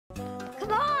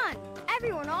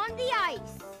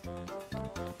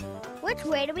Which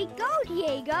way do we go,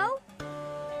 Diego?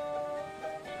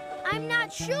 I'm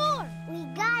not sure. We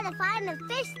gotta find the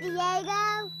fish,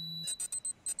 Diego.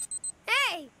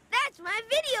 Hey, that's my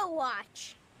video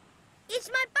watch. It's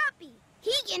my puppy.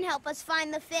 He can help us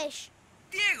find the fish.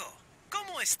 Diego,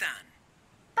 ¿cómo están?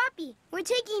 Papi, we're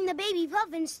taking the baby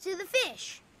puffins to the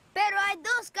fish. Pero hay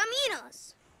dos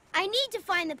caminos. I need to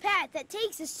find the path that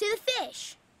takes us to the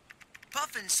fish.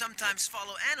 Puffins sometimes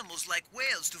follow animals like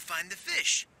whales to find the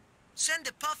fish. Send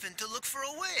a puffin to look for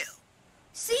a whale.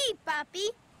 See, Papi.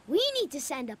 We need to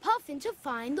send a puffin to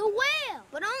find the whale.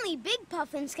 But only big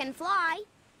puffins can fly.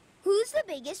 Who's the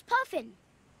biggest puffin?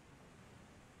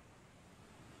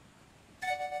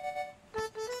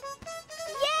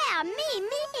 Yeah, me.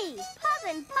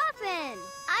 Puffin.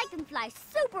 I can fly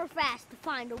super fast to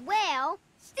find a whale.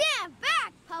 Stand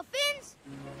back, puffins!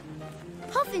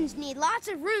 Puffins need lots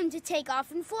of room to take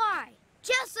off and fly,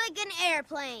 just like an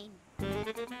airplane.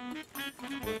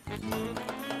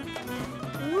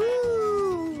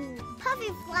 Ooh,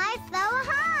 Puffy flies so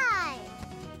high.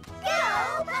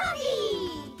 Go,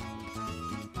 Puffy!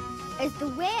 Is the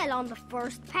whale on the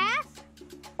first pass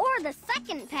or the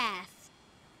second pass?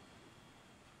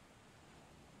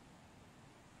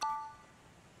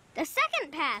 The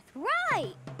second path,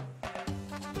 right!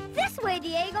 This way,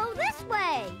 Diego, this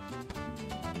way!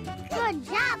 Good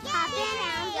job, Puffin.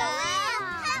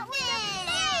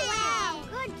 Wow,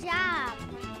 good job!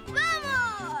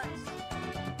 Vamos!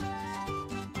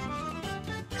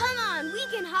 Come on, we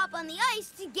can hop on the ice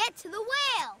to get to the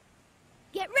whale.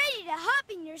 Get ready to hop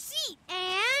in your seat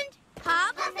and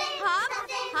hop, Puffin, hop,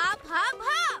 Puffin. hop, hop,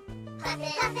 hop.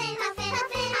 Puffin.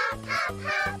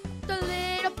 The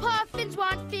little puffins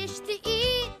want fish to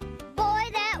eat. Boy,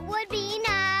 that would be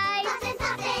nice.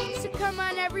 So come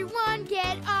on, everyone,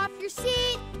 get off your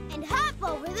seat and hop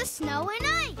over the snow and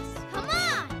ice. Come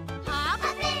on! Hop,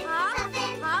 Puffin, hop,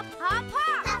 Puffin. hop, hop,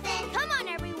 hop. Puffin. Come on,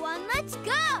 everyone, let's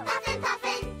go! Puffin.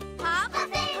 Hop,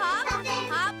 Puffin, hop, Puffin.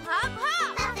 hop, hop,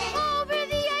 hop. Puffin. Over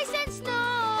the ice and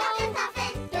snow.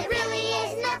 Puffin. There really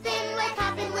is nothing like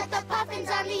hopping with the puffins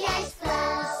on the ice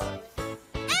floe.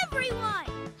 Everyone!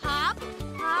 Hop,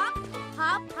 hop,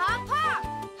 hop, hop, hop.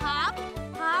 Hop,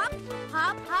 hop,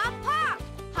 hop, hop, hop.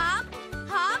 Hop,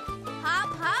 hop, hop,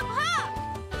 hop, hop.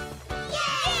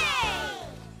 Yay!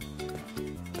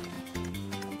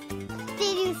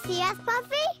 Did you see us,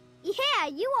 Puffy? Yeah,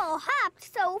 you all hopped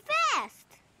so fast.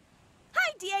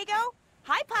 Hi, Diego.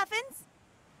 Hi, Puffins.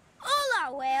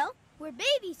 Hola, whale. We're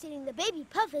babysitting the baby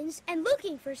puffins and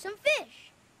looking for some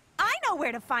fish. I know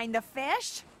where to find the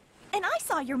fish. And I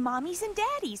saw your mommies and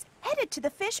daddies headed to the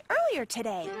fish earlier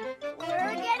today.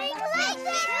 We're getting close to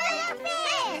the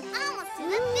fish. Almost to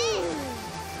the fish.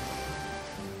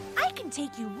 I can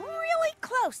take you really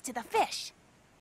close to the fish.